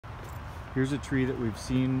Here's a tree that we've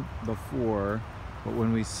seen before, but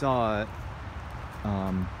when we saw it,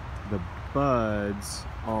 the buds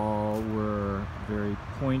all were very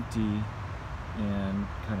pointy and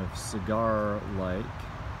kind of cigar-like.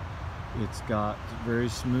 It's got very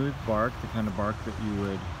smooth bark, the kind of bark that you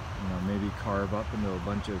would, maybe carve up into a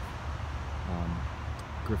bunch of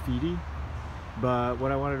graffiti. But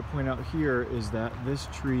what I wanted to point out here is that this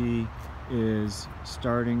tree is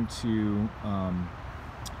starting to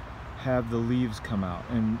have the leaves come out,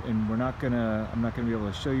 and I'm not gonna be able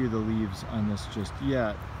to show you the leaves on this just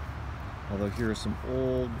yet. Although here are some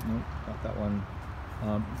old, nope, not that one.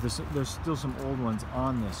 There's still some old ones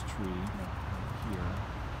on this tree right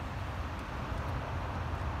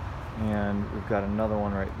here, and we've got another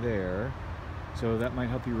one right there. So that might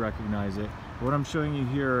help you recognize it. What I'm showing you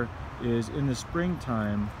here is in the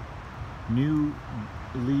springtime, new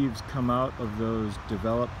leaves come out of those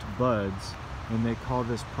developed buds, and they call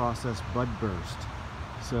this process bud burst.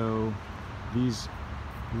 So these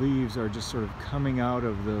leaves are just sort of coming out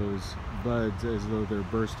of those buds as though they're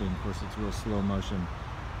bursting. Of course, it's real slow motion,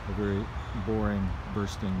 a very boring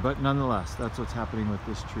bursting, but nonetheless, that's what's happening with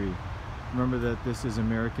this tree. Remember that this is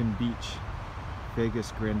American beech,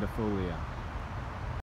 Fagus grandifolia.